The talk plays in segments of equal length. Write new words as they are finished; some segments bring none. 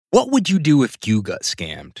What would you do if you got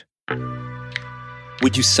scammed?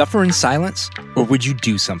 Would you suffer in silence, or would you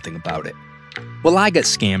do something about it? Well, I got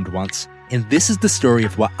scammed once, and this is the story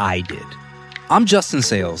of what I did. I'm Justin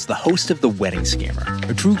Sales, the host of The Wedding Scammer,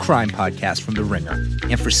 a true crime podcast from The Ringer.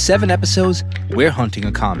 And for 7 episodes, we're hunting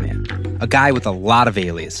a con man, a guy with a lot of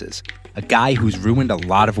aliases, a guy who's ruined a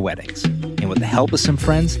lot of weddings. And with the help of some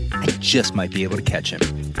friends, I just might be able to catch him.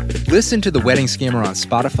 Listen to The Wedding Scammer on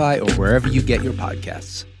Spotify or wherever you get your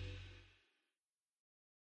podcasts.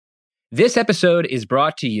 This episode is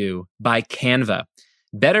brought to you by Canva.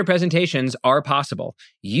 Better presentations are possible.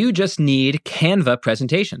 You just need Canva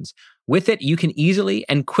presentations. With it, you can easily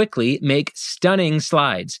and quickly make stunning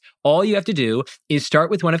slides. All you have to do is start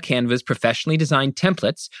with one of Canva's professionally designed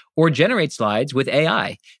templates or generate slides with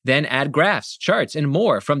AI. Then add graphs, charts, and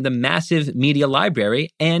more from the massive media library,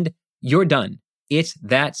 and you're done. It's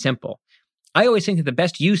that simple. I always think that the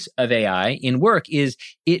best use of AI in work is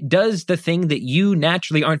it does the thing that you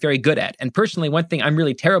naturally aren't very good at. And personally, one thing I'm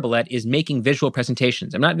really terrible at is making visual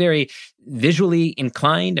presentations. I'm not very visually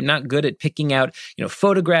inclined. I'm not good at picking out,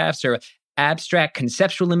 photographs or abstract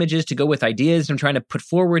conceptual images to go with ideas I'm trying to put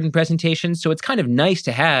forward in presentations. So it's kind of nice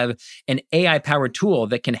to have an AI-powered tool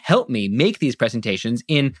that can help me make these presentations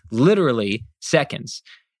in literally seconds.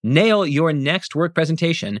 Nail your next work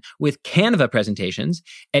presentation with Canva presentations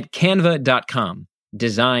at canva.com,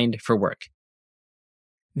 designed for work.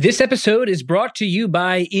 This episode is brought to you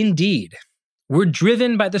by Indeed. We're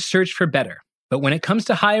driven by the search for better, but when it comes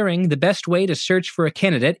to hiring, the best way to search for a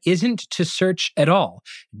candidate isn't to search at all.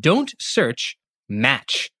 Don't search,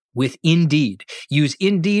 match with Indeed. Use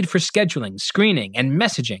Indeed for scheduling, screening, and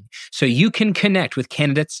messaging so you can connect with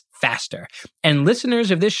candidates faster. And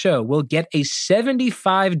listeners of this show will get a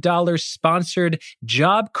 $75 sponsored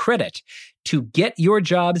job credit to get your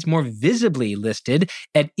jobs more visibly listed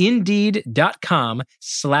at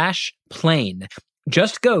Indeed.com/plane.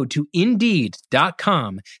 Just go to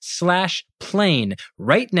Indeed.com/plane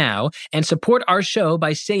right now and support our show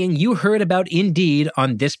by saying you heard about Indeed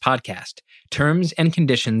on this podcast. Terms and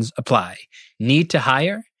conditions apply. Need to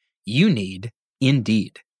hire? You need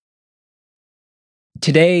Indeed.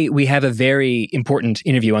 Today, we have a very important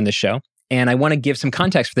interview on this show, and I want to give some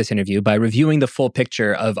context for this interview by reviewing the full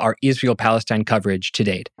picture of our Israel-Palestine coverage to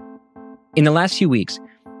date. In the last few weeks,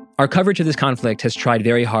 our coverage of this conflict has tried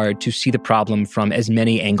very hard to see the problem from as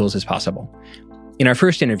many angles as possible. In our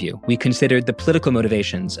first interview, we considered the political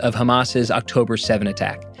motivations of Hamas's October 7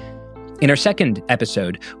 attack. In our second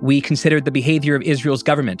episode, we considered the behavior of Israel's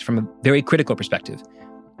government from a very critical perspective.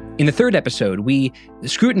 In the third episode, we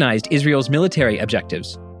scrutinized Israel's military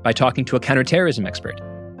objectives by talking to a counterterrorism expert.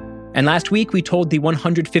 And last week, we told the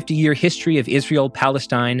 150-year history of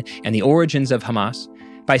Israel-Palestine and the origins of Hamas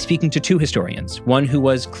by speaking to 2 historians, one who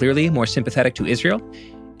was clearly more sympathetic to Israel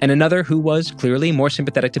and another who was clearly more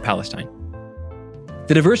sympathetic to Palestine.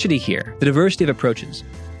 The diversity here, the diversity of approaches,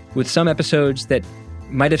 with some episodes that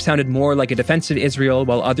might have sounded more like a defense of Israel,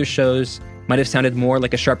 while other shows might have sounded more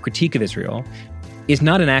like a sharp critique of Israel, is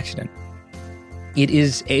not an accident. It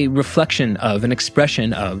is a reflection of, an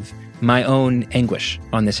expression of, my own anguish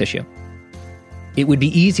on this issue. It would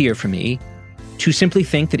be easier for me to simply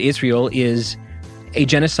think that Israel is a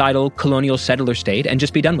genocidal colonial settler state and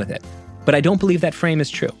just be done with it. But I don't believe that frame is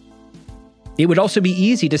true. It would also be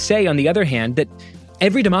easy to say, on the other hand, that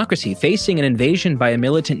every democracy facing an invasion by a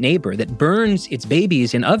militant neighbor that burns its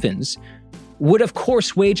babies in ovens would, of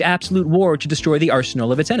course, wage absolute war to destroy the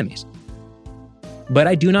arsenal of its enemies. But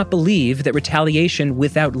I do not believe that retaliation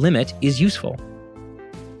without limit is useful.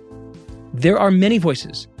 There are many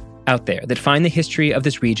voices out there that find the history of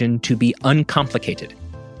this region to be uncomplicated.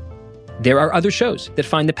 There are other shows that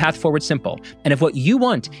find the path forward simple. And if what you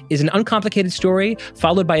want is an uncomplicated story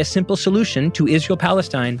followed by a simple solution to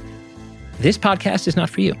Israel-Palestine, this podcast is not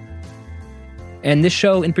for you. And this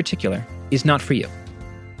show in particular is not for you.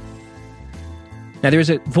 Now,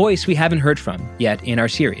 there's a voice we haven't heard from yet in our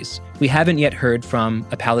series. We haven't yet heard from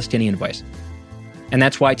a Palestinian voice. And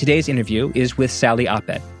that's why today's interview is with Sally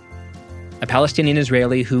Abed, a Palestinian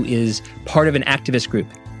Israeli who is part of an activist group,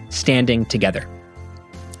 Standing Together.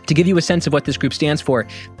 To give you a sense of what this group stands for,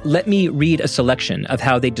 let me read a selection of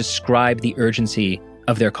how they describe the urgency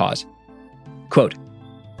of their cause. Quote,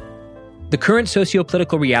 "The current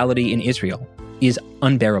socio-political reality in Israel is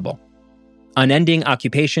unbearable. Unending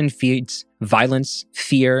occupation feeds violence,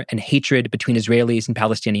 fear, and hatred between Israelis and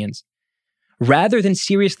Palestinians. Rather than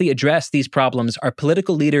seriously address these problems, our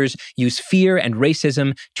political leaders use fear and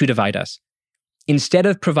racism to divide us. Instead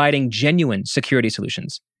of providing genuine security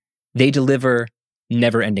solutions, they deliver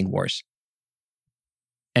never-ending wars."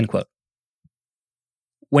 End quote.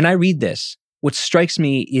 When I read this, what strikes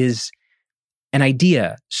me is an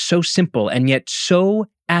idea so simple and yet so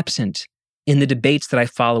absent in the debates that I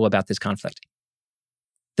follow about this conflict.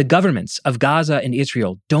 The governments of Gaza and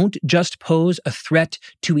Israel don't just pose a threat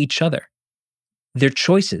to each other. Their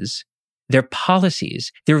choices, their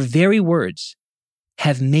policies, their very words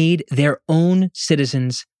have made their own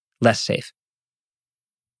citizens less safe.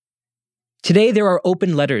 Today, there are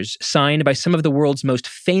open letters signed by some of the world's most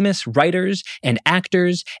famous writers and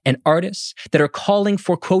actors and artists that are calling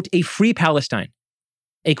for, quote, a free Palestine,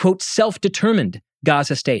 a, quote, self-determined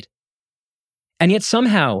Gaza state. And yet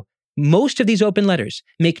somehow, most of these open letters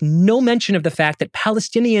make no mention of the fact that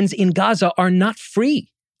Palestinians in Gaza are not free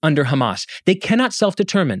under Hamas. They cannot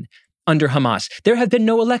self-determine under Hamas. There have been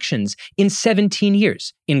no elections in 17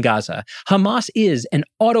 years in Gaza. Hamas is an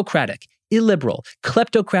autocratic, illiberal,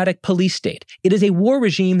 kleptocratic police state. It is a war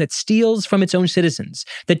regime that steals from its own citizens,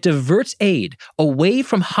 that diverts aid away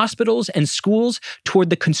from hospitals and schools toward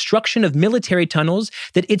the construction of military tunnels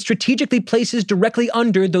that it strategically places directly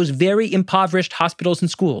under those very impoverished hospitals and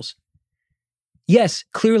schools. Yes,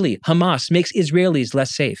 clearly, Hamas makes Israelis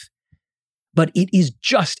less safe. But it is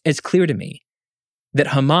just as clear to me that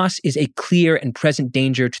Hamas is a clear and present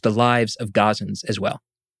danger to the lives of Gazans as well.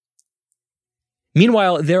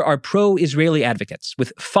 Meanwhile, there are pro-Israeli advocates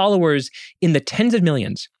with followers in the tens of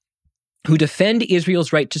millions who defend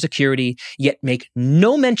Israel's right to security, yet make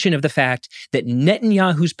no mention of the fact that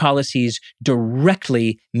Netanyahu's policies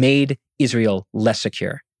directly made Israel less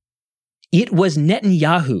secure. It was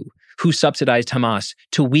Netanyahu who subsidized Hamas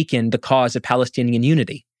to weaken the cause of Palestinian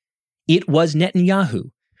unity. It was Netanyahu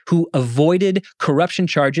who avoided corruption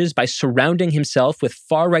charges by surrounding himself with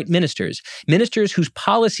far-right ministers whose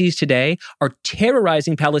policies today are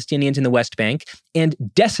terrorizing Palestinians in the West Bank and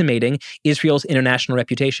decimating Israel's international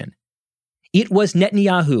reputation. It was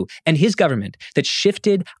Netanyahu and his government that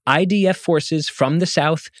shifted IDF forces from the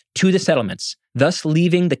south to the settlements, thus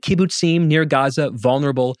leaving the kibbutzim near Gaza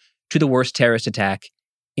vulnerable to the worst terrorist attack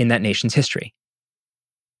in that nation's history.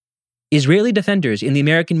 Israeli defenders in the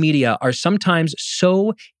American media are sometimes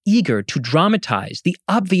so eager to dramatize the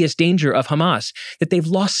obvious danger of Hamas that they've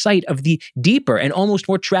lost sight of the deeper and almost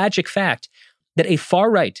more tragic fact that a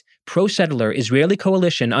far-right, pro-settler Israeli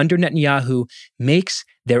coalition under Netanyahu makes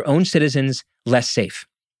their own citizens less safe.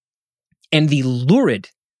 And the lurid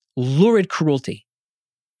cruelty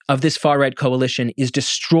of this far-right coalition is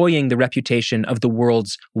destroying the reputation of the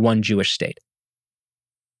world's one Jewish state.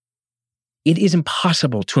 It is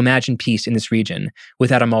impossible to imagine peace in this region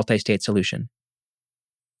without a multi-state solution.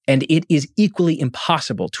 And it is equally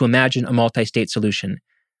impossible to imagine a multi-state solution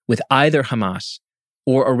with either Hamas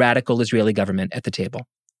or a radical Israeli government at the table.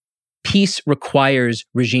 Peace requires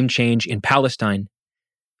regime change in Palestine,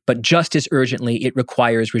 but just as urgently, it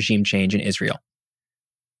requires regime change in Israel.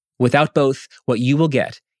 Without both, what you will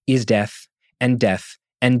get is death and death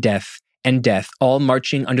and death and death, all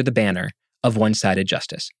marching under the banner of one-sided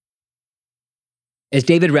justice. As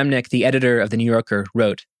David Remnick, the editor of The New Yorker,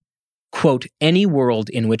 wrote, quote, any world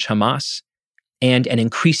in which Hamas and an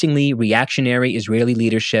increasingly reactionary Israeli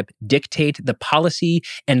leadership dictate the policy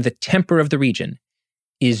and the temper of the region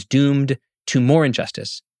is doomed to more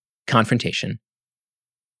injustice, confrontation,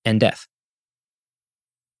 and death.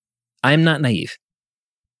 I am not naive.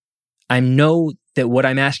 I know that what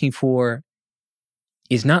I'm asking for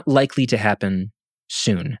is not likely to happen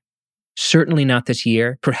soon. Certainly not this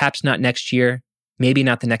year, perhaps not next year, maybe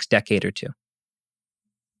not the next decade or two.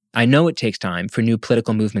 I know it takes time for new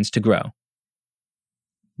political movements to grow,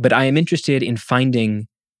 but I am interested in finding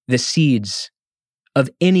the seeds of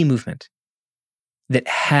any movement that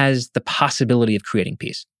has the possibility of creating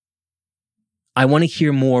peace. I want to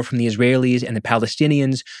hear more from the Israelis and the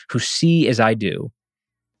Palestinians who see, as I do,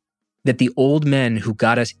 that the old men who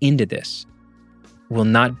got us into this will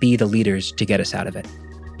not be the leaders to get us out of it.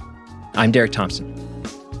 I'm Derek Thompson.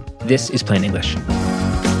 This is Plain English.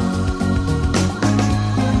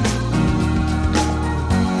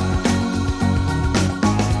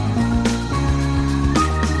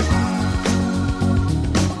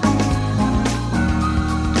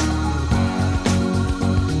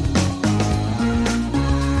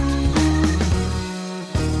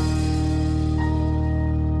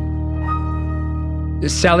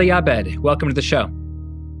 Sally Abed, welcome to the show.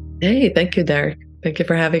 Hey, thank you, Derek. Thank you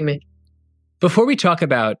for having me. Before we talk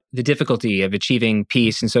about the difficulty of achieving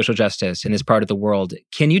peace and social justice in this part of the world,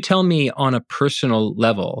 can you tell me on a personal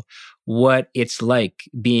level what it's like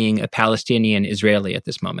being a Palestinian Israeli at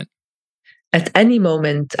this moment? At any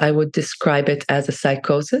moment, I would describe it as a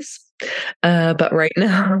psychosis. But right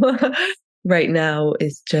now,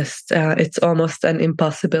 it's just, it's almost an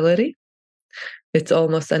impossibility. It's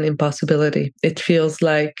almost an impossibility. It feels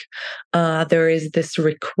like there is this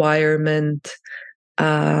requirement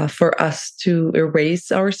for us to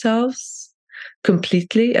erase ourselves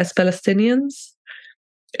completely as Palestinians.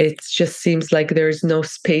 It just seems like there is no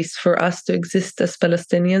space for us to exist as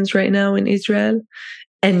Palestinians right now in Israel.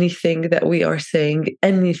 Anything that we are saying,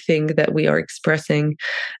 anything that we are expressing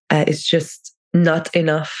is just not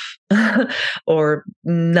enough or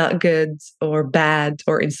not good or bad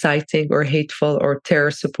or inciting or hateful or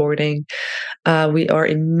terror supporting. We are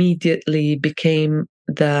immediately became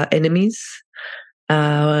the enemies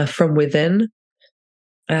from within.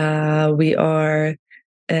 We are,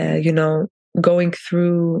 going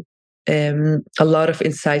through a lot of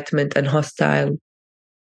incitement and hostile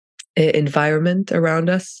environment around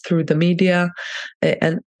us through the media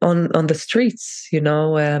and on the streets.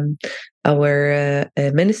 Our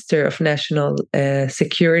Minister of National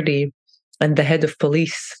Security and the head of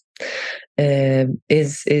police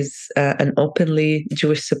is an openly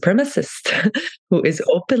Jewish supremacist who is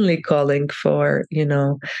openly calling for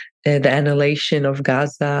the annihilation of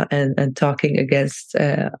Gaza and talking against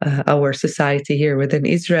our society here within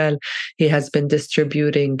Israel. He has been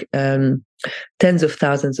distributing tens of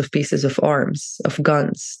thousands of pieces of arms, of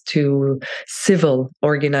guns, to civil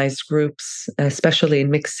organized groups, especially in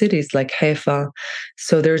mixed cities like Haifa.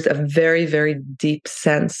 So there's a very, very deep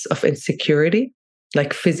sense of insecurity,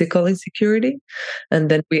 like physical insecurity. And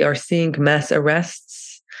then we are seeing mass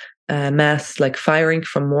arrests, mass like firing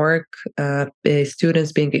from work,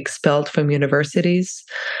 students being expelled from universities.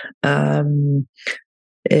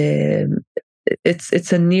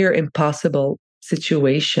 It's a near impossible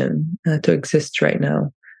situation to exist right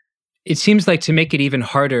now. It seems like, to make it even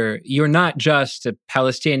harder, you're not just a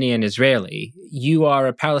Palestinian Israeli. You are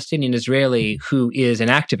a Palestinian Israeli who is an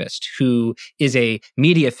activist, who is a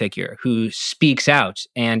media figure, who speaks out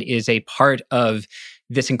and is a part of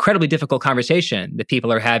this incredibly difficult conversation that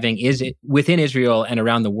people are having is within Israel and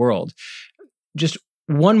around the world. Just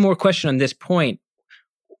one more question on this point.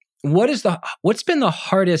 What's been the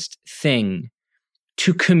hardest thing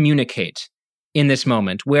to communicate in this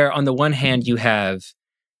moment, where on the one hand you have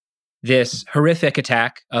this horrific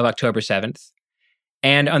attack of October 7th,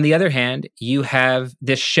 and on the other hand, you have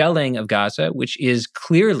this shelling of Gaza, which is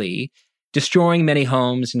clearly destroying many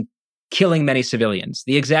homes and killing many civilians.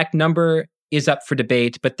 The exact number is up for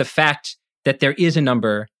debate, but the fact that there is a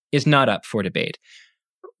number is not up for debate.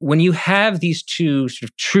 When you have these two sort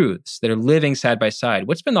of truths that are living side by side,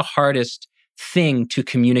 what's been the hardest thing to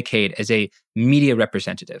communicate as a media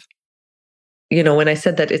representative? When I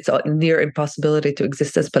said that it's a near impossibility to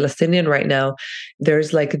exist as Palestinian right now,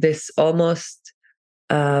 there's like this almost,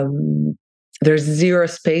 there's zero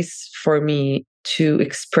space for me to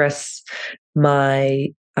express my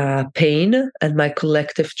pain and my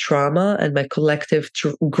collective trauma and my collective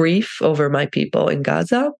grief over my people in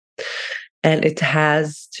Gaza. And it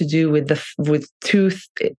has to do with two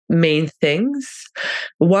main things.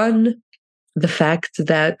 One, the fact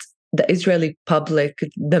that the Israeli public,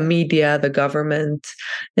 the media, the government,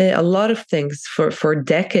 a lot of things for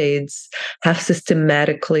decades have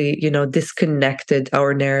systematically, disconnected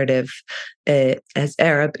our narrative as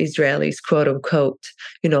Arab Israelis, quote unquote,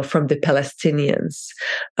 from the Palestinians.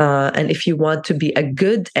 And if you want to be a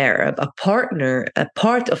good Arab, a partner, a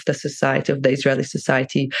part of the society, of the Israeli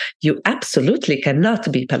society, you absolutely cannot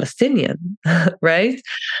be Palestinian, right?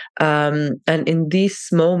 And in these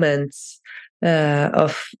moments,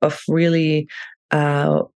 of really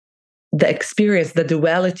the experience, the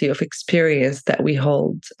duality of experience that we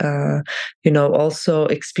hold, also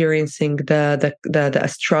experiencing the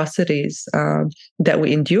atrocities that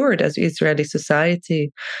we endured as Israeli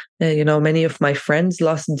society. Many of my friends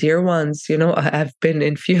lost dear ones. I've been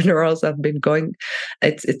in funerals. I've been going.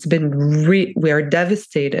 It's been we are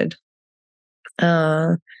devastated.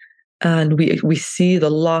 And we see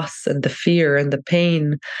the loss and the fear and the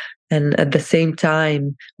pain. And at the same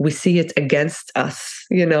time, we see it against us.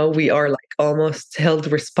 We are like almost held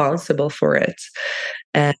responsible for it.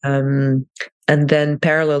 And then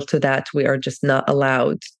parallel to that, we are just not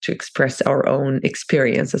allowed to express our own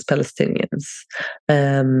experience as Palestinians,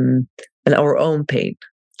 and our own pain.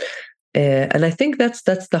 And I think that's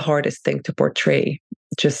the hardest thing to portray,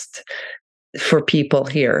 just for people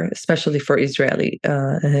here, especially for Israeli,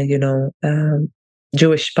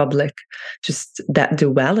 Jewish public, just that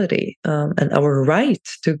duality and our right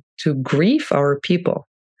to grieve our people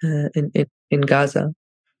in Gaza.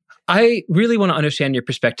 I really want to understand your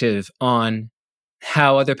perspective on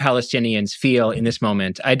how other Palestinians feel in this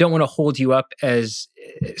moment. I don't want to hold you up as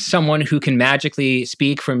someone who can magically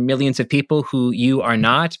speak for millions of people who you are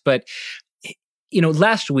not, but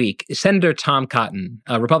Last week, Senator Tom Cotton,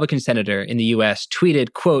 a Republican senator in the U.S.,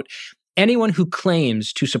 tweeted, quote, "Anyone who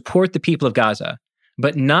claims to support the people of Gaza,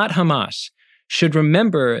 but not Hamas, should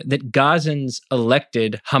remember that Gazans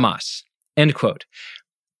elected Hamas," end quote.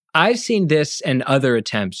 I've seen this and other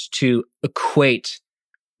attempts to equate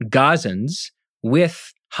Gazans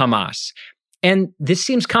with Hamas. And this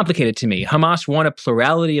seems complicated to me. Hamas won a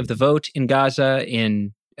plurality of the vote in Gaza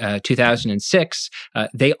in 2006.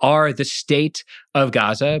 They are the state of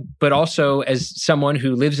Gaza, but also as someone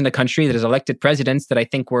who lives in a country that has elected presidents that I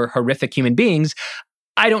think were horrific human beings,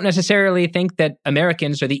 I don't necessarily think that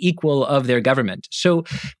Americans are the equal of their government. So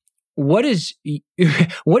what is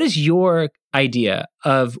your idea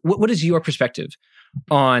of, what is your perspective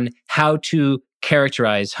on how to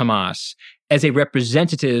characterize Hamas as a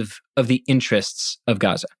representative of the interests of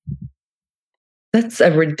Gaza? That's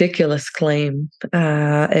a ridiculous claim,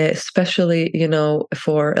 especially,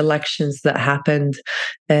 for elections that happened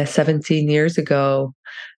 17 years ago,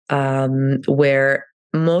 where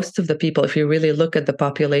most of the people, if you really look at the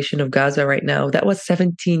population of Gaza right now, that was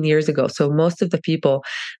 17 years ago. So most of the people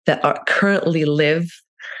that are currently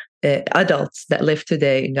adults that live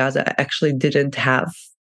today in Gaza actually didn't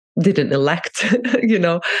elect,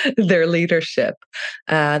 their leadership.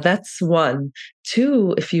 That's one.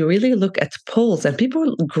 Two, if you really look at polls, and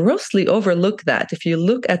people grossly overlook that, if you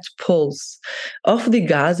look at polls of the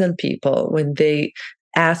Gazan people, when they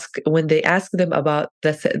ask them about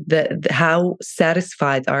how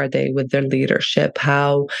satisfied are they with their leadership,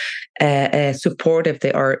 how supportive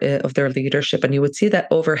they are of their leadership, and you would see that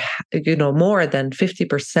over more than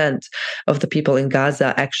 50% of the people in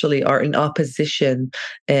Gaza actually are in opposition,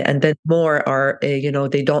 and then more are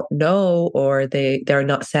they don't know, or they're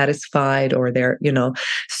not satisfied, or they're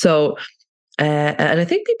so and I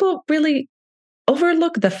think people really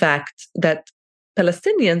overlook the fact that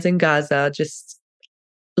Palestinians in Gaza, just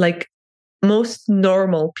like most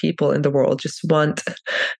normal people in the world, just want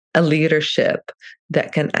a leadership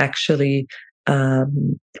that can actually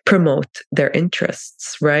promote their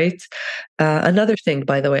interests, right? Another thing,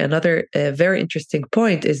 by the way, another very interesting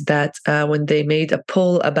point is that when they made a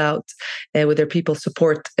poll about whether people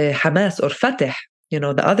support Hamas or Fatah,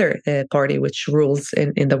 the other party which rules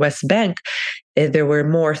in the West Bank, there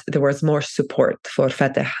was more support for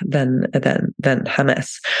Fatah than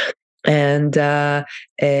Hamas. And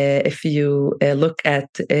if you look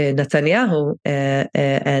at Netanyahu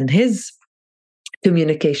and his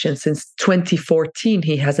communication since 2014,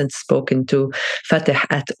 he hasn't spoken to Fatah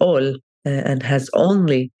at all, and has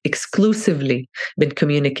only exclusively been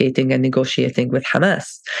communicating and negotiating with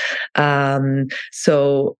Hamas.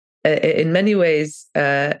 So in many ways,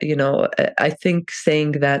 I think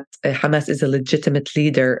saying that Hamas is a legitimate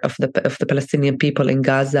leader of the Palestinian people in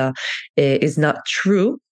Gaza is not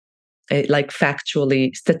true. Like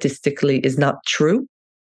factually, statistically, is not true.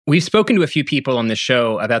 We've spoken to a few people on the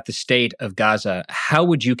show about the state of Gaza. How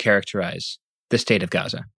would you characterize the state of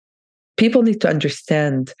Gaza? People need to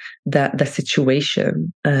understand that the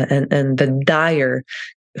situation and the dire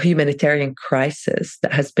humanitarian crisis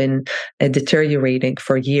that has been deteriorating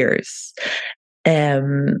for years.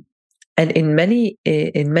 And in many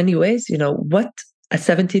ways, what a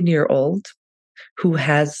 17-year-old who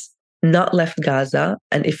has not left Gaza,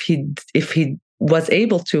 and if he was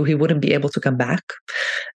able to, he wouldn't be able to come back.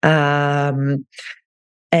 And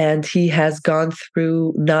he has gone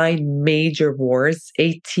through 9 major wars,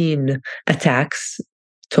 18 attacks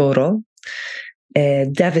total,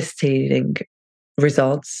 devastating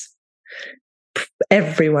results.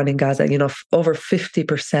 Everyone in Gaza, over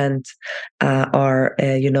 50% are,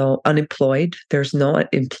 unemployed. There's no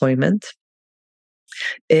employment.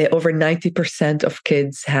 Over 90% of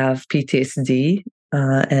kids have PTSD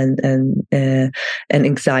and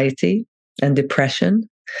anxiety and depression.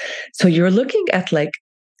 So you're looking at like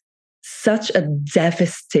such a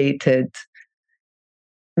devastated,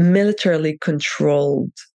 militarily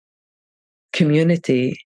controlled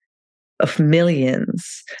community of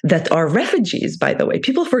millions that are refugees, by the way.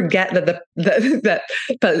 People forget that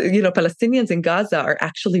Palestinians in Gaza are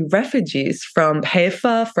actually refugees from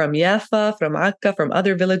Haifa, from Jaffa, from Akka, from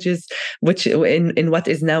other villages, which in what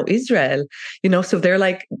is now Israel. So they're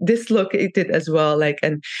like dislocated as well. Like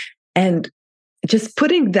and just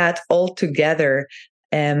putting that all together,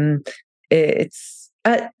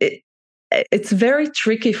 it's very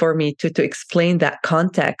tricky for me to explain that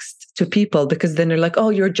context to people, because then they're like, oh,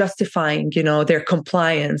 you're justifying, their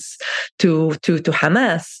compliance to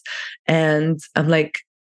Hamas. And I'm like,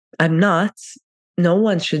 I'm not. No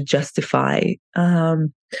one should justify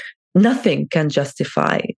nothing can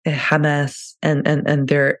justify Hamas and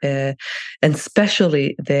their and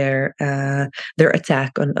especially their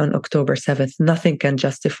attack on October 7th. Nothing can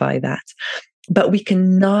justify that. But we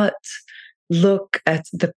cannot look at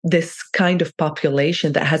this kind of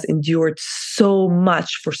population that has endured so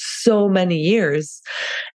much for so many years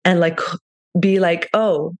and be like,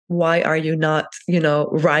 oh, why are you not,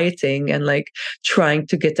 rioting and trying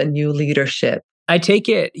to get a new leadership? I take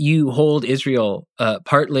it you hold Israel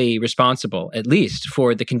partly responsible, at least,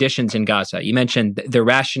 for the conditions in Gaza. You mentioned they're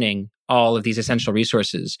rationing all of these essential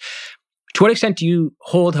resources. To what extent do you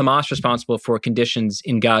hold Hamas responsible for conditions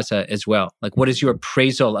in Gaza as well? What is your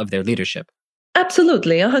appraisal of their leadership?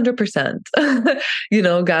 Absolutely, 100%.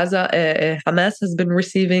 Gaza, Hamas has been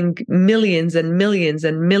receiving millions and millions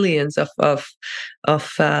and millions of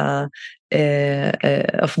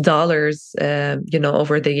dollars,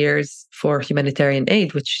 over the years for humanitarian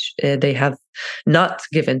aid, which they have not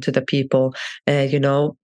given to the people.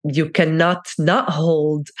 You cannot not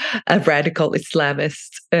hold a radical Islamist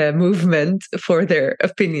movement for their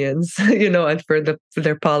opinions, and for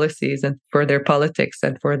their policies and for their politics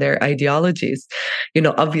and for their ideologies.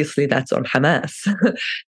 Obviously that's on Hamas.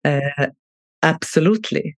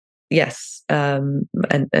 Absolutely. Yes. And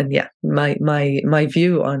yeah, my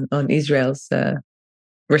view on Israel's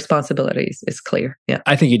responsibilities is clear. Yeah.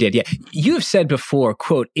 I think you did. Yeah. You have said before,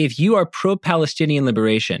 quote, if you are pro-Palestinian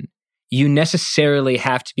liberation, you necessarily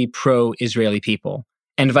have to be pro-Israeli people,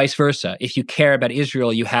 and vice versa. If you care about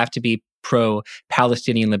Israel, you have to be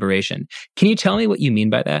pro-Palestinian liberation. Can you tell me what you mean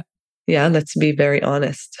by that? Yeah, let's be very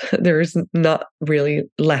honest. There is not really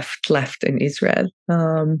left in Israel.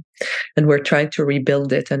 And we're trying to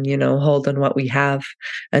rebuild it and, hold on what we have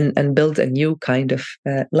and build a new kind of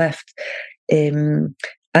left.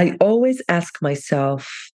 I always ask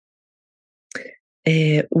myself,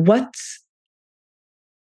 what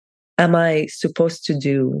am I supposed to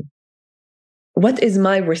do? What is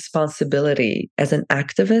my responsibility as an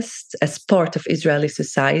activist, as part of Israeli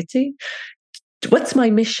society? What's my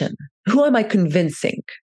mission? Who am I convincing?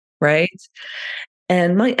 Right?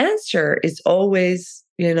 And my answer is always,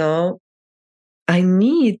 I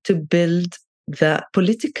need to build the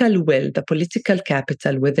political will, the political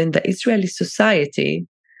capital within the Israeli society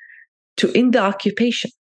to end the occupation,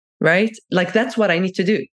 right? That's what I need to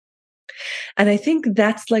do. And I think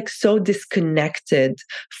that's so disconnected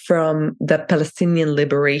from the Palestinian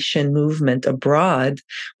liberation movement abroad,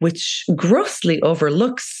 which grossly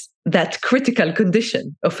overlooks that critical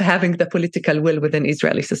condition of having the political will within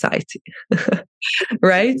Israeli society,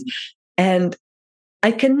 right? And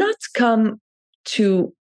I cannot come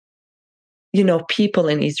to, people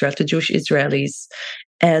in Israel, to Jewish Israelis,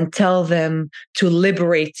 and tell them to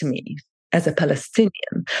liberate me as a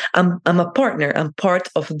Palestinian. I'm a partner. I'm part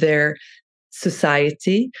of their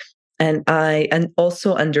society. And I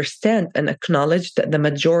also understand and acknowledge that the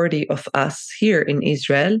majority of us here in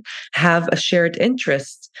Israel have a shared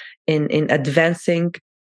interest in advancing,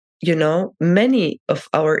 many of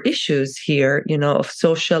our issues here, of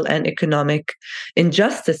social and economic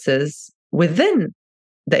injustices within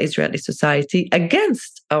the Israeli society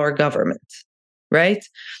against our government, right?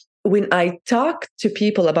 When I talk to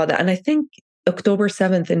people about that, and I think October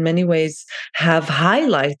 7th in many ways have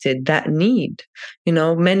highlighted that need.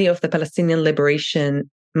 Many of the Palestinian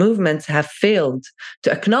liberation movements have failed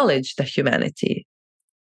to acknowledge the humanity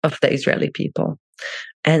of the Israeli people.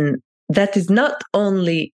 And that is not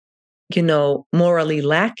only, morally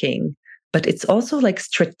lacking, but it's also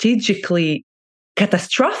strategically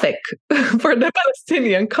catastrophic for the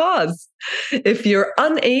Palestinian cause. If you're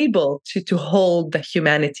unable to hold the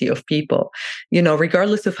humanity of people,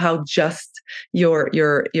 regardless of how just your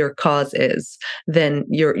cause is, then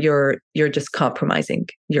you're just compromising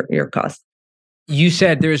your cause. You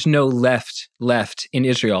said there is no left in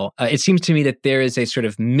Israel. It seems to me that there is a sort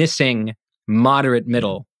of missing moderate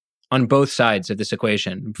middle on both sides of this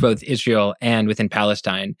equation, both Israel and within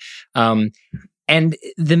Palestine. And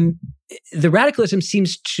the radicalism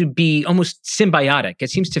seems to be almost symbiotic. It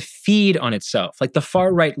seems to feed on itself. The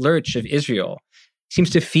far right lurch of Israel seems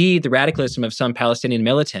to feed the radicalism of some Palestinian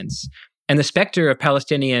militants. And the specter of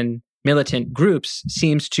Palestinian militant groups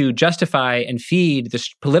seems to justify and feed the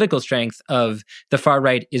political strength of the far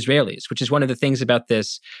right Israelis, which is one of the things about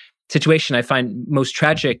this situation I find most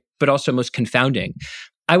tragic, but also most confounding.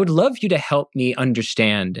 I would love you to help me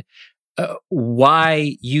understand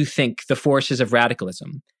why you think the forces of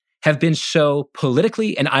radicalism have been so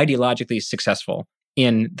politically and ideologically successful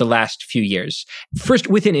in the last few years. First,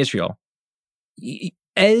 within Israel,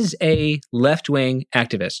 As a left-wing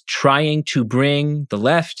activist trying to bring the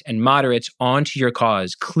left and moderates onto your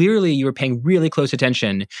cause, clearly you were paying really close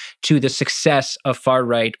attention to the success of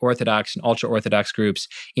far-right Orthodox and ultra-Orthodox groups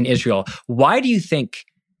in Israel. Why do you think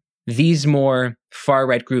these more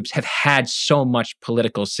far-right groups have had so much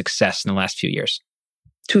political success in the last few years?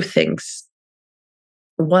 Two things.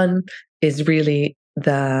 One is really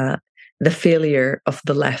the failure of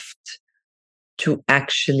the left to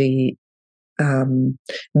actually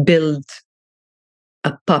build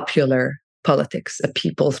a popular politics, a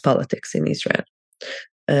people's politics in Israel.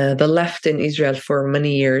 The left in Israel for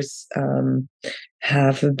many years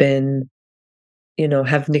have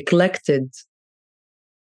neglected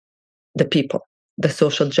the people, the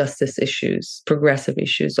social justice issues, progressive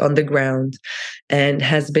issues on the ground, and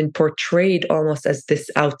has been portrayed almost as this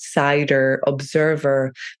outsider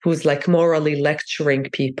observer who's like morally lecturing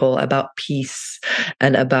people about peace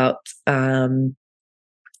and about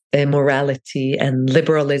morality and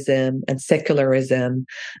liberalism and secularism,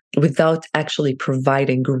 without actually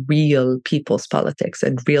providing real people's politics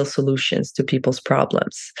and real solutions to people's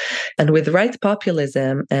problems. And with right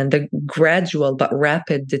populism and the gradual but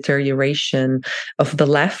rapid deterioration of the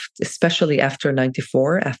left, especially after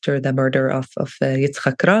 94, after the murder of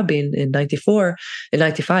Yitzhak Rabin in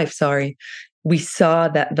 95, we saw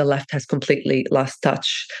that the left has completely lost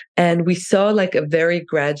touch. And we saw like a very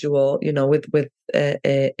gradual, with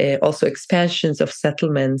also expansions of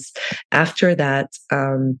settlements after that,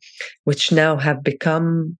 which now have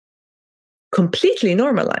become completely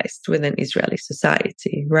normalized within Israeli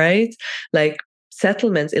society, right? Like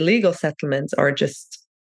settlements, illegal settlements are just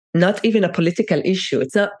not even a political issue.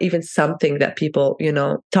 It's not even something that people,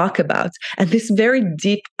 talk about. And this very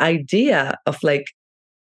deep idea of like,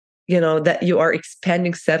 that you are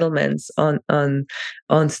expanding settlements on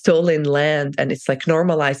stolen land, and it's like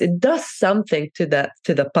normalized. It does something to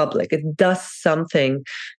the public. It does something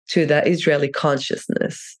to the Israeli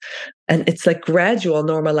consciousness, and it's like gradual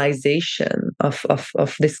normalization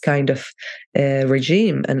of this kind of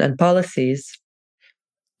regime and policies.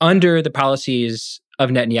 Under the policies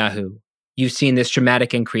of Netanyahu, you've seen this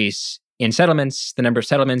dramatic increase in settlements. The number of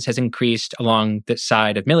settlements has increased along the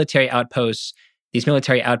side of military outposts. These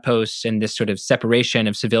military outposts and this sort of separation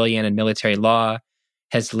of civilian and military law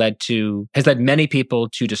has led many people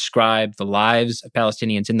to describe the lives of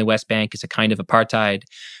Palestinians in the West Bank as a kind of apartheid.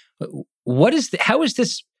 How has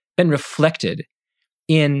this been reflected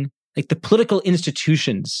in like the political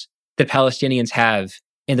institutions that Palestinians have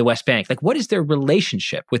in the West Bank? Like, what is their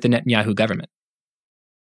relationship with the Netanyahu government?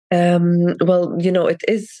 Well, it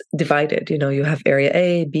is divided. You have Area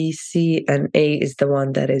A, B, C, and A is the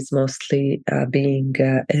one that is mostly being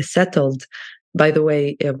settled. By the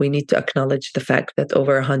way, we need to acknowledge the fact that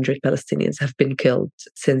over 100 Palestinians have been killed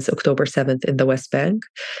since October 7th in the West Bank,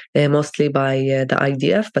 mostly by the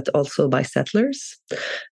IDF, but also by settlers.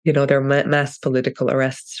 There are mass political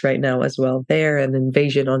arrests right now as well there, an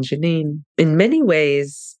invasion on Jenin. In many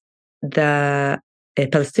ways, the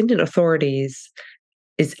Palestinian authorities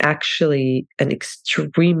is actually an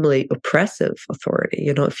extremely oppressive authority.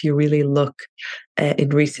 If you really look in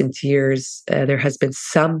recent years, there has been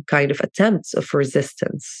some kind of attempts of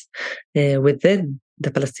resistance within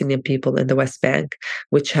the Palestinian people in the West Bank,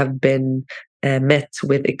 which have been met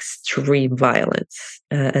with extreme violence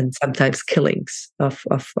and sometimes killings of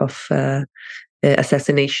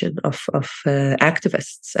assassination of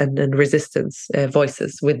activists and resistance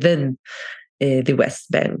voices within the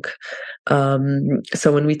West Bank.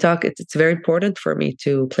 So when we talk, it's very important for me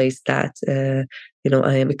to place that, I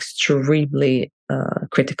am extremely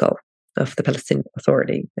critical of the Palestinian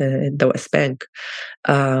Authority in the West Bank.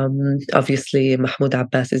 Obviously, Mahmoud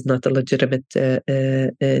Abbas is not a legitimate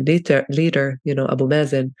leader, Abu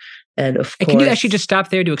Mazen. And of course... Can you actually just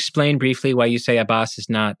stop there to explain briefly why you say Abbas is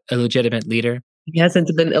not a legitimate leader? He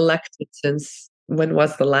hasn't been elected since... When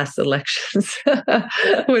was the last elections?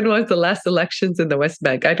 When was the last elections in the West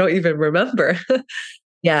Bank? I don't even remember.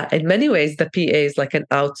 Yeah, in many ways, the PA is like an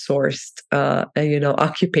outsourced,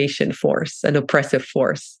 occupation force, an oppressive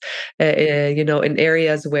force. In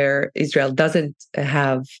areas where Israel doesn't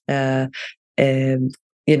have,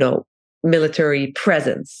 military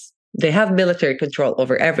presence. They have military control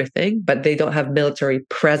over everything, but they don't have military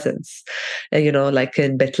presence. Like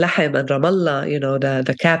in Bethlehem and Ramallah,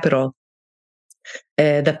 the capital.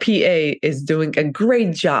 The PA is doing a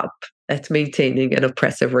great job at maintaining an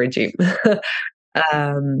oppressive regime.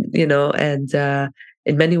 And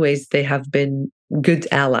in many ways they have been good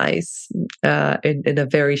allies in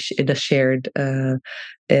a shared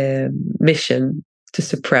mission to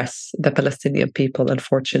suppress the Palestinian people,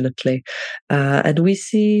 unfortunately. And we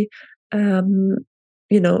see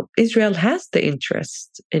Israel has the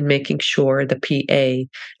interest in making sure the PA,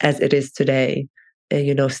 as it is today,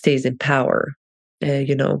 stays in power.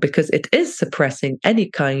 Because it is suppressing any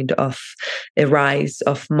kind of a rise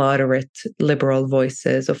of moderate liberal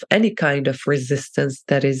voices, of any kind of resistance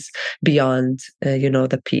that is beyond,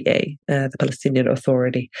 the PA, the Palestinian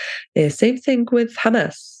Authority. Same thing with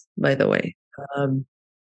Hamas, by the way.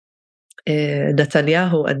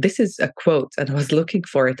 Netanyahu, and this is a quote, and I was looking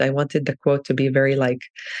for it. I wanted the quote to be very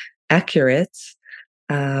accurate.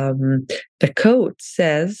 The quote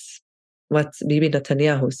says what Bibi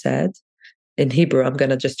Netanyahu said. In Hebrew, I'm going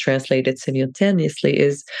to just translate it simultaneously,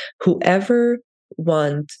 is whoever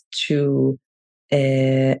want to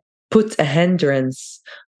put a hindrance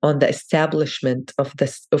on the establishment of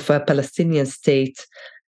a Palestinian state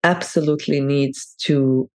absolutely needs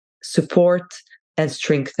to support and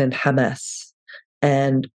strengthen Hamas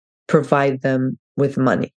and provide them with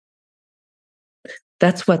money.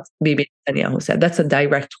 That's what Bibi Netanyahu said. That's a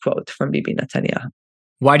direct quote from Bibi Netanyahu.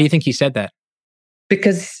 Why do you think he said that?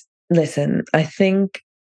 Because, listen, I think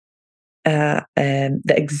the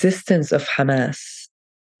existence of Hamas,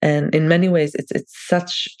 and in many ways, it's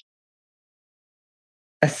such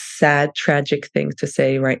a sad, tragic thing to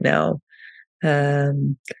say right now.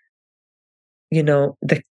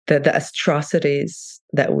 The atrocities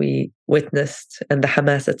that we witnessed and the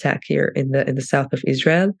Hamas attack here in the south of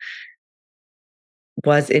Israel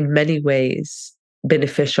was in many ways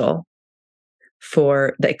beneficial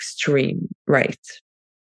for the extreme right.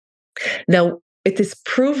 Now, it is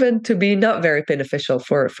proven to be not very beneficial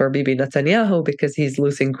for Bibi Netanyahu because he's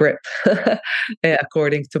losing grip,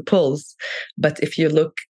 according to polls. But if you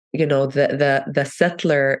look, the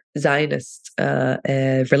settler Zionist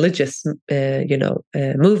religious,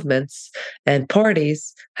 movements and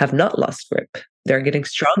parties have not lost grip. They're getting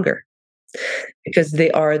stronger because they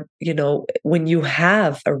are, when you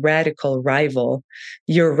have a radical rival,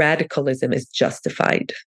 your radicalism is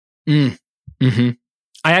justified. Mm-hmm.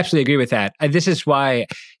 I absolutely agree with that. This is why,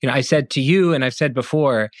 I said to you, and I've said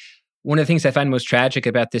before, one of the things I find most tragic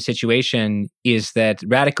about this situation is that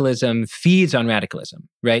radicalism feeds on radicalism,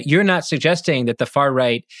 right? You're not suggesting that the far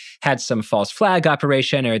right had some false flag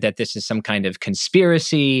operation or that this is some kind of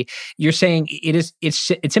conspiracy. You're saying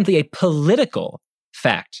it's simply a political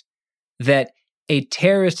fact that a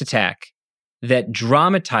terrorist attack that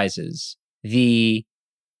dramatizes the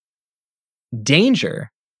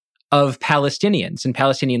danger of Palestinians and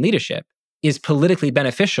Palestinian leadership is politically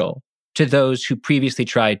beneficial to those who previously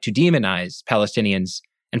tried to demonize Palestinians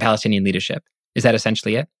and Palestinian leadership. Is that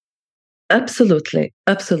essentially it? Absolutely.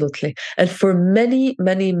 Absolutely. And for many,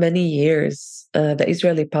 many, many years, the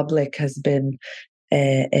Israeli public has been,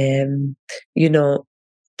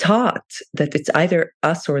 taught that it's either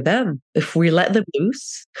us or them. If we let them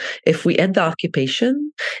loose, if we end the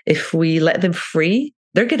occupation, if we let them free,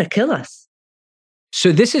 they're going to kill us.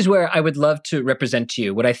 So this is where I would love to represent to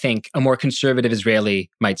you what I think a more conservative Israeli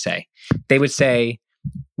might say. They would say,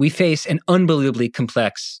 we face an unbelievably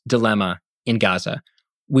complex dilemma in Gaza.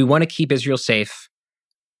 We want to keep Israel safe.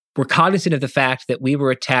 We're cognizant of the fact that we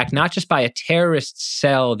were attacked not just by a terrorist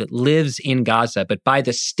cell that lives in Gaza, but by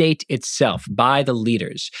the state itself, by the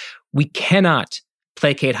leaders. We cannot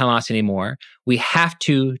placate Hamas anymore. We have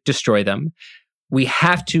to destroy them. We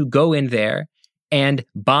have to go in there and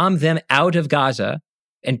bomb them out of Gaza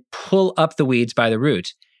and pull up the weeds by the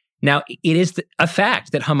root. Now, it is a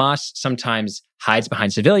fact that Hamas sometimes hides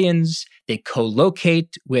behind civilians. They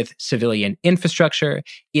co-locate with civilian infrastructure.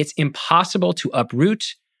 It's impossible to uproot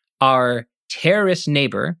our terrorist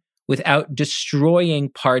neighbor without destroying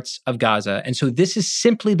parts of Gaza. And so this is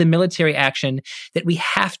simply the military action that we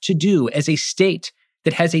have to do as a state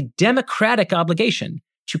that has a democratic obligation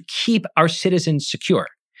to keep our citizens secure.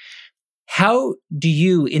 How do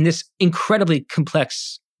you, in this incredibly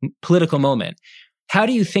complex political moment, how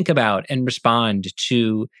do you think about and respond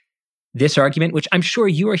to this argument, which I'm sure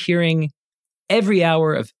you are hearing every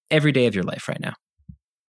hour of every day of your life right now?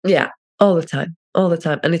 Yeah, all the time.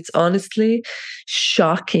 And it's honestly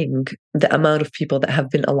shocking the amount of people that have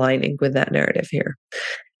been aligning with that narrative here.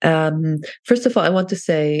 First of all, I want to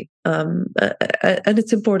say, and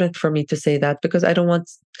it's important for me to say that because I don't want,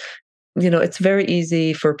 it's very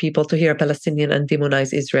easy for people to hear Palestinian and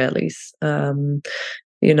demonize Israelis. And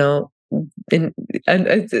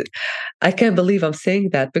I can't believe I'm saying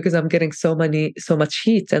that because I'm getting so much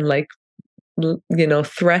heat and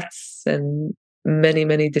threats and many,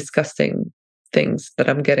 many disgusting things that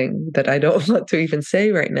I'm getting that I don't want to even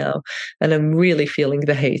say right now. And I'm really feeling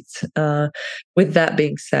the hate. With that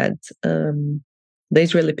being said, the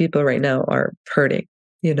Israeli people right now are hurting,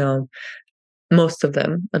 most of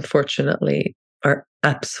them, unfortunately, are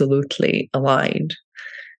absolutely aligned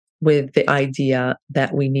with the idea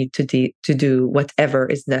that we need to do whatever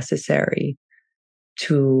is necessary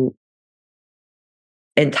to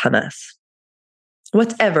end Hamas.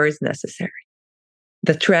 Whatever is necessary.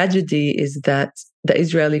 The tragedy is that the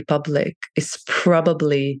Israeli public is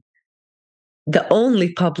probably the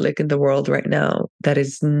only public in the world right now that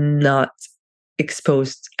is not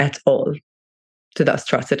exposed at all to the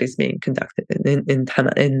atrocities being conducted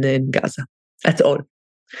in Gaza. At all.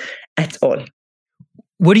 At all.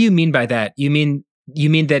 What do you mean by that? You mean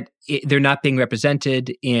that they're not being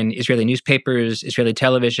represented in Israeli newspapers, Israeli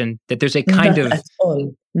television, that there's a kind of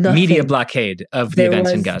media blockade of the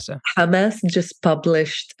events in Gaza? Hamas just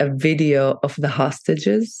published a video of the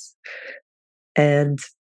hostages, and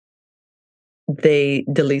they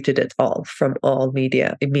deleted it all from all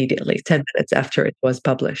media immediately, 10 minutes after it was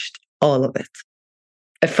published. All of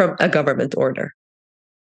it. From a government order.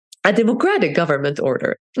 A democratic government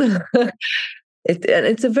order.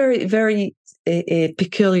 It's a very, very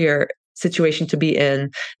peculiar situation to be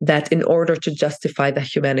in, that in order to justify the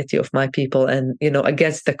humanity of my people and,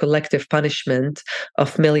 against the collective punishment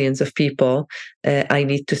of millions of people, I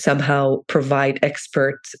need to somehow provide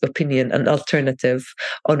expert opinion and alternative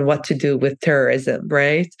on what to do with terrorism,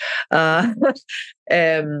 right? Other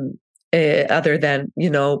than,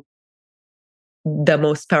 the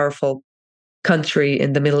most powerful country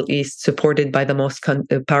in the Middle East, supported by the most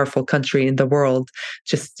powerful country in the world,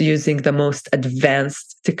 just using the most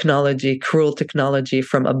advanced technology, cruel technology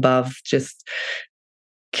from above, just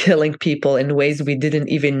killing people in ways we didn't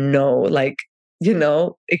even know,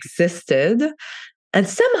 existed. And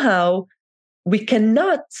somehow we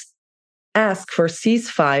cannot ask for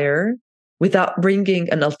ceasefire without bringing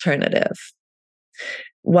an alternative,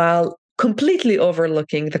 while completely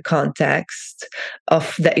overlooking the context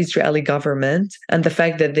of the Israeli government and the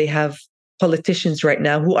fact that they have politicians right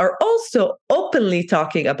now who are also openly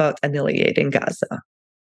talking about annihilating Gaza.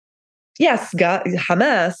 Yes,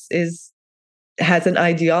 Hamas has an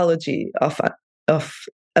ideology of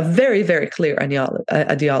a very, very clear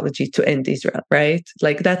ideology to end Israel, right?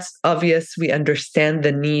 That's obvious. We understand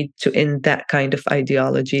the need to end that kind of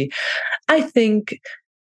ideology. I think,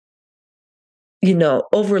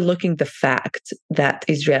 overlooking the fact that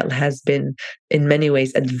Israel has been in many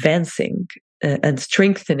ways advancing and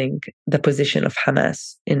strengthening the position of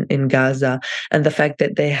Hamas in Gaza, and the fact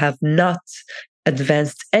that they have not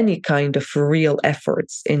advanced any kind of real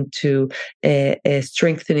efforts into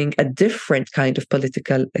strengthening a different kind of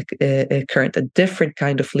political current, a different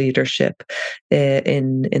kind of leadership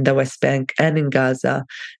in the West Bank and in Gaza.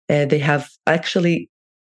 They have actually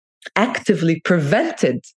actively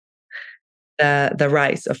prevented the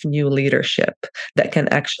rise of new leadership that can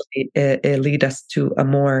actually lead us to a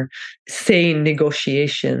more sane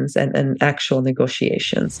negotiations and actual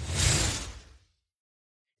negotiations.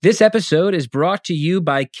 This episode is brought to you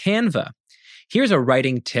by Canva. Here's a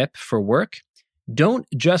writing tip for work. Don't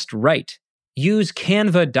just write. Use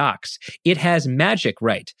Canva Docs. It has Magic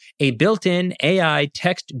Write, a built-in AI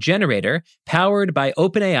text generator powered by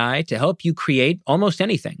OpenAI to help you create almost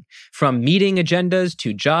anything, from meeting agendas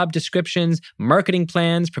to job descriptions, marketing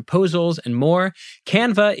plans, proposals, and more.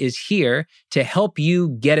 Canva is here to help you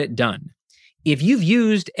get it done. If you've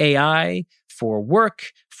used AI for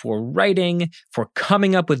work, for writing, for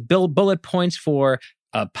coming up with bullet points for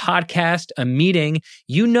a podcast, a meeting,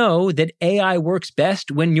 you know that AI works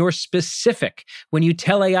best when you're specific, when you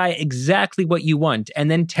tell AI exactly what you want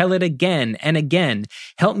and then tell it again and again.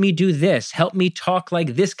 Help me do this. Help me talk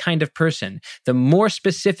like this kind of person. The more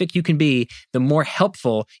specific you can be, the more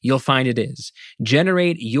helpful you'll find it is.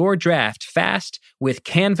 Generate your draft fast with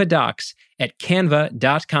Canva Docs at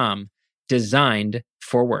canva.com, designed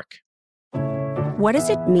for work. What does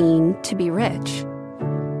it mean to be rich?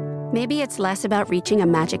 Maybe it's less about reaching a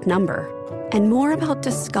magic number and more about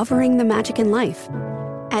discovering the magic in life.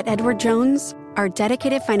 At Edward Jones, our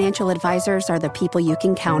dedicated financial advisors are the people you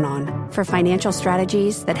can count on for financial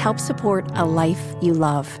strategies that help support a life you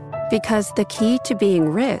love. Because the key to being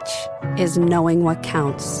rich is knowing what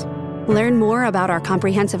counts. Learn more about our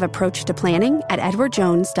comprehensive approach to planning at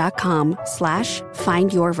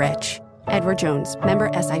edwardjones.com/findyourrich. Edward Jones, member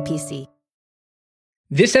SIPC.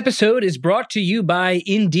 This episode is brought to you by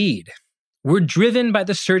Indeed. We're driven by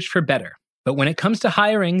the search for better. But when it comes to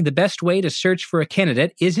hiring, the best way to search for a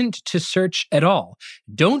candidate isn't to search at all.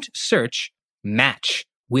 Don't search, match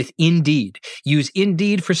with Indeed. Use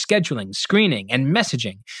Indeed for scheduling, screening, and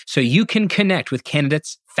messaging so you can connect with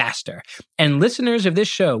candidates faster. And listeners of this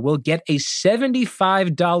show will get a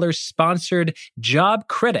 $75 sponsored job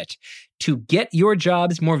credit to get your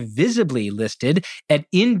jobs more visibly listed at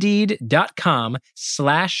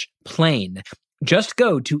Indeed.com/plane. Just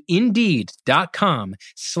go to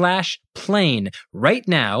Indeed.com/plane right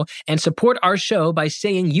now and support our show by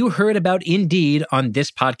saying you heard about Indeed on this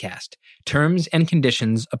podcast. Terms and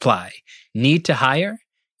conditions apply. Need to hire?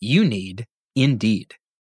 You need Indeed.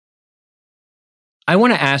 I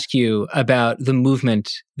want to ask you about the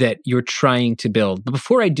movement that you're trying to build. But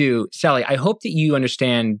before I do, Sally, I hope that you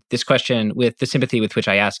understand this question with the sympathy with which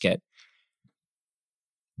I ask it.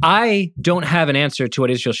 I don't have an answer to what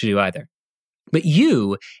Israel should do either. But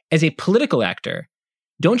you, as a political actor,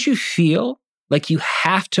 don't you feel like you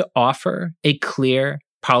have to offer a clear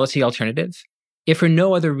policy alternative, if for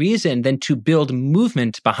no other reason than to build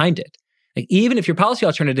movement behind it? Like, even if your policy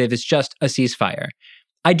alternative is just a ceasefire,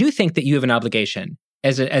 I do think that you have an obligation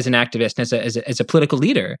as an activist and as a political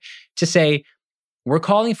leader to say, we're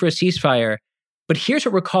calling for a ceasefire, but here's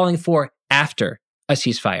what we're calling for after a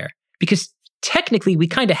ceasefire. Because technically, we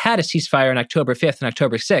kind of had a ceasefire on October 5th and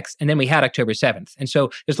October 6th, and then we had October 7th. And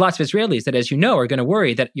so there's lots of Israelis that, as you know, are going to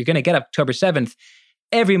worry that you're going to get October 7th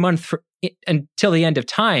every month until the end of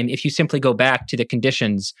time if you simply go back to the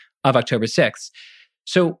conditions of October 6th.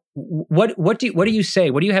 So what do you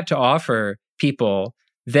say? What do you have to offer people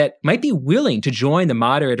that might be willing to join the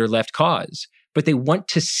moderate or left cause, but they want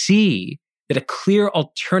to see that a clear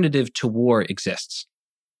alternative to war exists?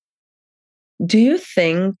 Do you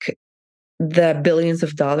think the billions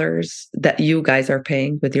of dollars that you guys are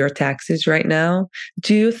paying with your taxes right now,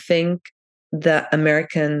 do you think the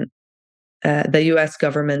US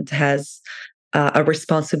government has a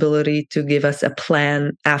responsibility to give us a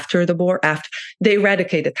plan after the war, after they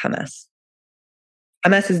eradicated Hamas?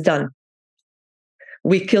 Hamas is done.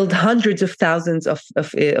 We killed hundreds of thousands of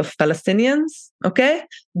Palestinians, okay?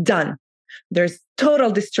 Done. There's total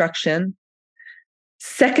destruction,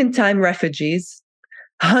 second-time refugees,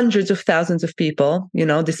 hundreds of thousands of people,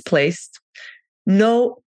 displaced.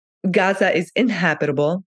 No, Gaza is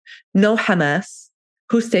inhabitable. No Hamas.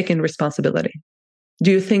 Who's taking responsibility? Do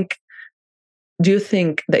you think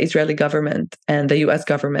the Israeli government and the US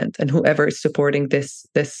government and whoever is supporting this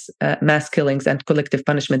mass killings and collective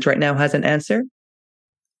punishment right now has an answer?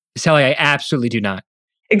 Sally, I absolutely do not.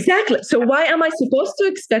 Exactly. So why am I supposed to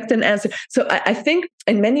expect an answer? So I think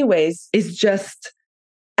in many ways it's just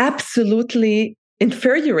absolutely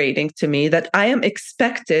infuriating to me that I am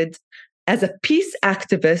expected as a peace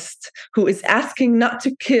activist who is asking not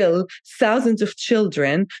to kill thousands of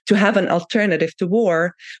children to have an alternative to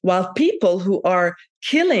war, while people who are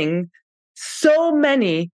killing so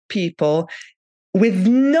many people with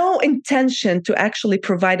no intention to actually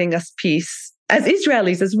providing us peace, as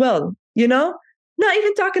Israelis as well, Not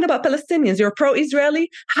even talking about Palestinians. You're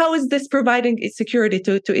pro-Israeli. How is this providing security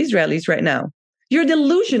to Israelis right now? You're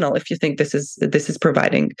delusional if you think this is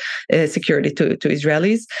providing security to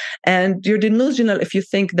Israelis, and you're delusional if you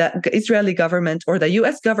think that the Israeli government or the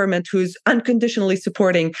U.S. government, who's unconditionally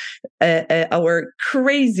supporting our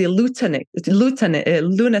crazy lunatic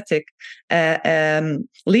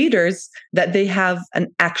leaders, that they have an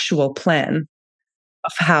actual plan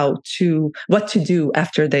of what to do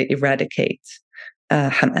after they eradicate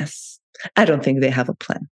Hamas. I don't think they have a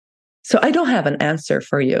plan, so I don't have an answer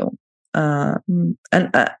for you. And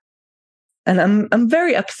I'm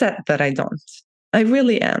very upset that I don't. I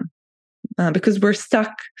really am, because we're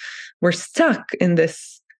stuck in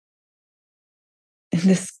this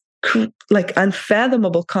like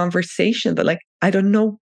unfathomable conversation that, like, I don't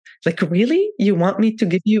know, like, really, you want me to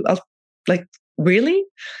give you really?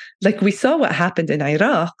 Like, we saw what happened in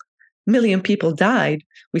Iraq. 1 million people died.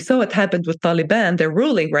 We saw what happened with Taliban. They're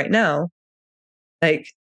ruling right now. Like,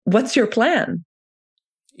 what's your plan?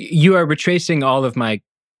 You are retracing all of my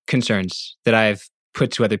concerns that I've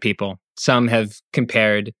put to other people. Some have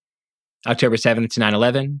compared October 7th to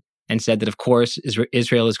 9/11 and said that, of course,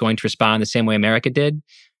 Israel is going to respond the same way America did,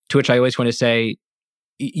 to which I always want to say,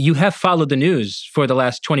 you have followed the news for the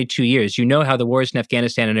last 22 years. You know how the wars in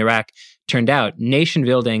Afghanistan and Iraq turned out. Nation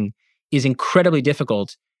building is incredibly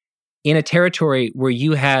difficult in a territory where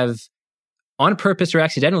you have, on purpose or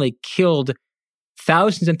accidentally, killed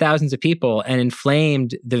thousands and thousands of people and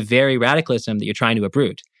inflamed the very radicalism that you're trying to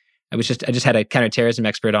uproot. I just had a counterterrorism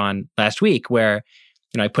expert on last week where,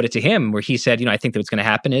 I put it to him where he said, I think that what's going to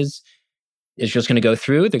happen is Israel's going to go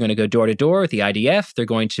through, they're going to go door to door with the IDF, they're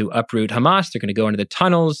going to uproot Hamas, they're going to go into the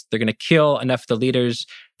tunnels, they're going to kill enough of the leaders,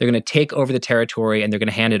 they're going to take over the territory, and they're going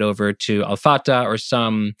to hand it over to al-Fatah or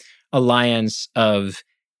some alliance of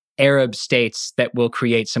Arab states that will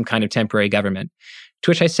create some kind of temporary government.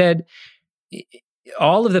 To which I said,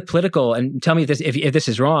 all of the political, and tell me if this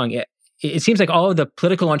is wrong, it seems like all of the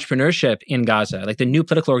political entrepreneurship in Gaza, like the new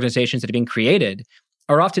political organizations that are being created,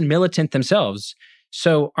 are often militant themselves.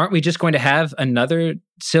 So aren't we just going to have another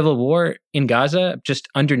civil war in Gaza just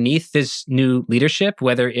underneath this new leadership,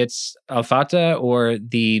 whether it's al-Fatah or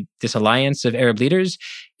this alliance of Arab leaders?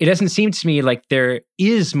 It doesn't seem to me like there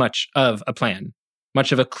is much of a plan,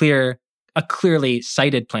 much of a clearly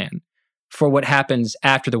cited plan for what happens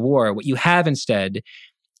after the war. What you have instead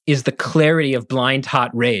is the clarity of blind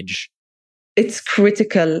hot rage. It's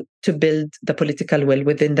critical to build the political will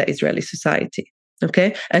within the Israeli society.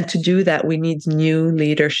 Okay. And to do that, we need new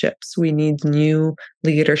leaderships. We need new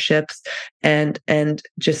leaderships and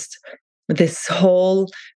just this whole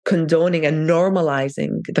condoning and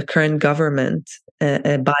normalizing the current government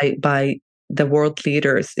by the world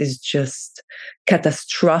leaders is just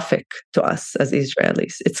catastrophic to us as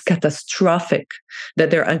Israelis. It's catastrophic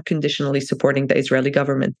that they're unconditionally supporting the Israeli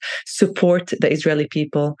government. Support the Israeli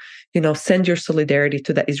people, send your solidarity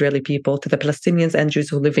to the Israeli people, to the Palestinians and Jews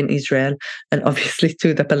who live in Israel, and obviously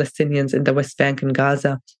to the Palestinians in the West Bank and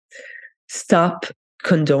Gaza. Stop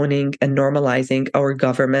condoning and normalizing our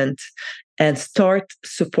government and start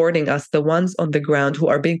supporting us, the ones on the ground who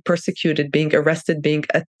are being persecuted, being arrested, being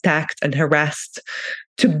attacked and harassed,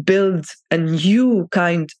 to build a new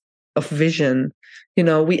kind of vision.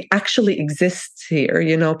 We actually exist here,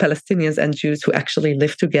 Palestinians and Jews who actually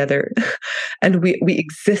live together. And we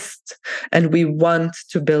exist and we want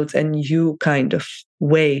to build a new kind of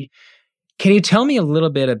way. Can you tell me a little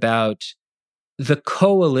bit about the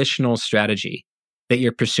coalitional strategy that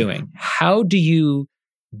you're pursuing? How do you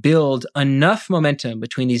build enough momentum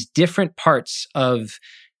between these different parts of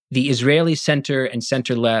the Israeli center and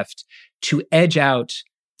center left to edge out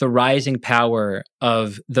the rising power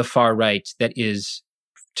of the far right that is,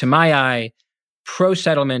 to my eye,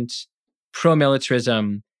 pro-settlement,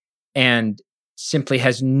 pro-militarism, and simply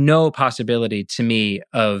has no possibility to me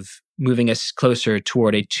of moving us closer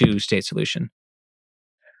toward a two-state solution?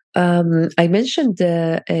 I mentioned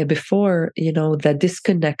before, the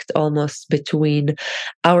disconnect almost between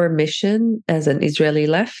our mission as an Israeli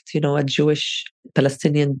left, a Jewish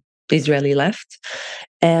Palestinian Israeli left,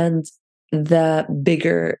 and the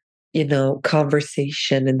bigger,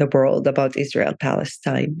 conversation in the world about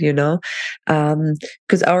Israel-Palestine,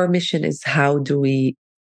 because our mission is how do we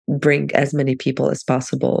bring as many people as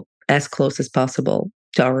possible, as close as possible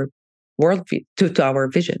to our worldview, to our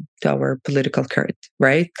vision, to our political current,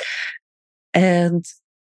 right? And,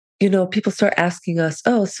 people start asking us,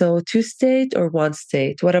 oh, so two state or one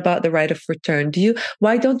state? What about the right of return?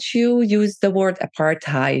 Why don't you use the word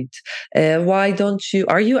apartheid?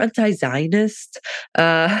 Are you anti-Zionist?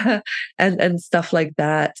 And stuff like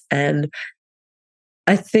that. And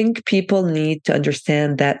I think people need to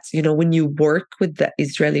understand that, when you work with the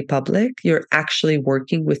Israeli public, you're actually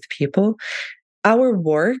working with people. Our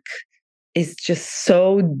work is just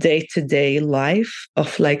so day-to-day life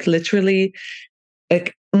of literally,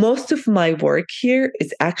 most of my work here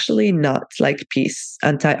is actually not peace,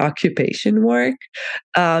 anti-occupation work.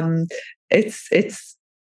 It's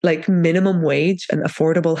like minimum wage and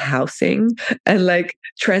affordable housing and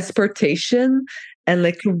transportation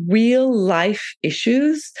and real life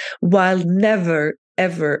issues, while never,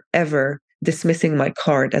 ever, ever dismissing my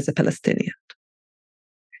card as a Palestinian.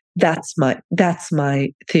 That's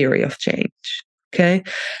my theory of change. Okay.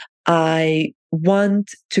 I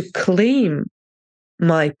want to claim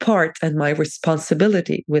my part and my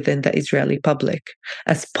responsibility within the Israeli public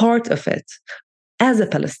as part of it as a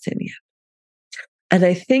Palestinian. And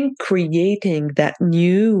I think creating that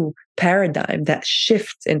new paradigm, that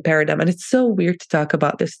shift in paradigm, and it's so weird to talk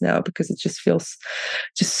about this now because it just feels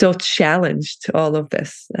just so challenged, all of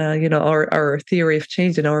this, our theory of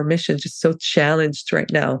change and our mission just so challenged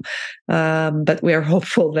right now. But we are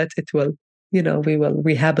hopeful that it will, we will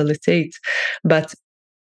rehabilitate. But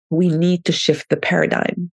we need to shift the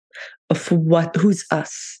paradigm of who's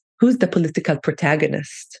us, who's the political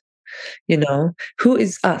protagonist. Who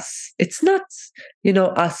is us? It's not,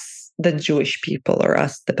 us, the Jewish people, or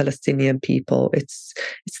us, the Palestinian people. It's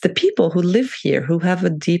the people who live here, who have a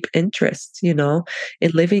deep interest, in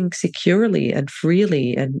living securely and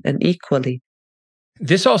freely and equally.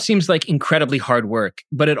 This all seems like incredibly hard work,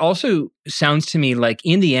 but it also sounds to me like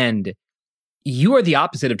in the end, you are the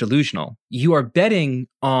opposite of delusional. You are betting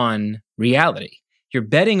on reality. You're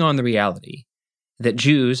betting on the reality that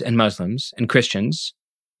Jews and Muslims and Christians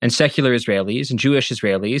and secular Israelis and Jewish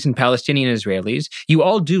Israelis and Palestinian Israelis, you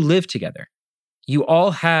all do live together. You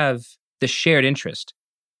all have the shared interest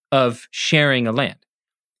of sharing a land.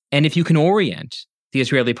 And if you can orient the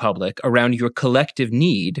Israeli public around your collective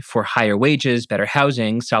need for higher wages, better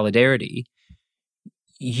housing, solidarity,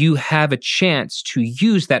 you have a chance to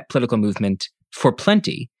use that political movement for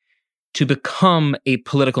plenty to become a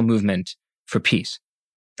political movement for peace.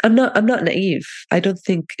 I'm not naive. I don't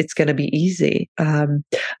think it's going to be easy.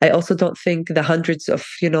 I also don't think the hundreds of,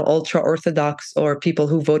 ultra-Orthodox or people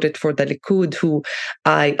who voted for the Likud, who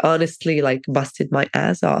I honestly busted my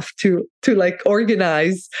ass off to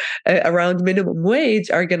organize around minimum wage,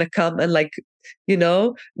 are going to come and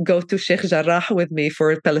go to Sheikh Jarrah with me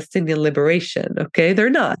for Palestinian liberation. Okay, they're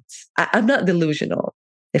not. I'm not delusional.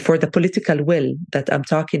 For the political will that I'm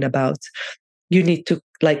talking about, you need to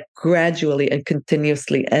gradually and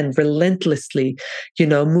continuously and relentlessly,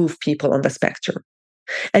 move people on the spectrum.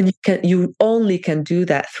 And you only can do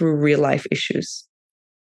that through real life issues.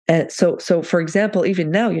 And so for example,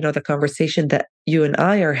 even now, the conversation that you and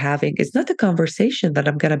I are having is not the conversation that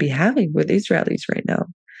I'm going to be having with Israelis right now.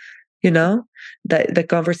 The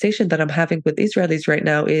conversation that I'm having with Israelis right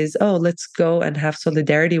now is, let's go and have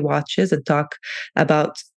solidarity watches and talk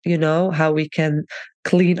about, how we can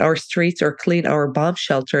clean our streets or clean our bomb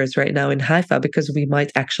shelters right now in Haifa, because we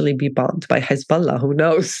might actually be bombed by Hezbollah. Who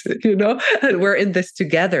knows? And we're in this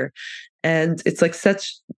together. And it's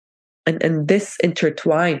such, and this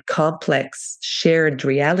intertwined, complex, shared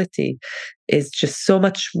reality is just so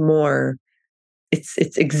much more. It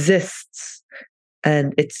exists.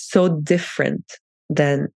 And it's so different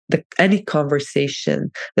than any conversation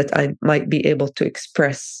that I might be able to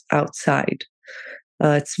express outside.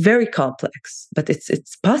 It's very complex, but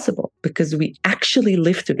it's possible because we actually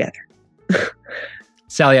live together.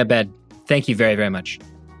 Sally Abed, thank you very, very much.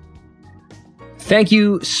 Thank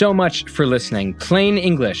you so much for listening. Plain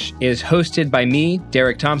English is hosted by me,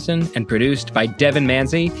 Derek Thompson, and produced by Devin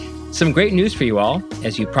Manzi. Some great news for you all.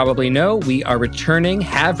 As you probably know, we have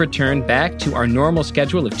returned back to our normal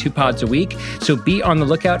schedule of 2 pods a week. So be on the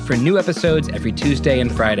lookout for new episodes every Tuesday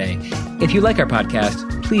and Friday. If you like our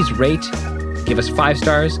podcast, please rate, give us 5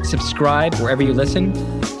 stars, subscribe wherever you listen,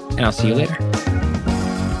 and I'll see you later.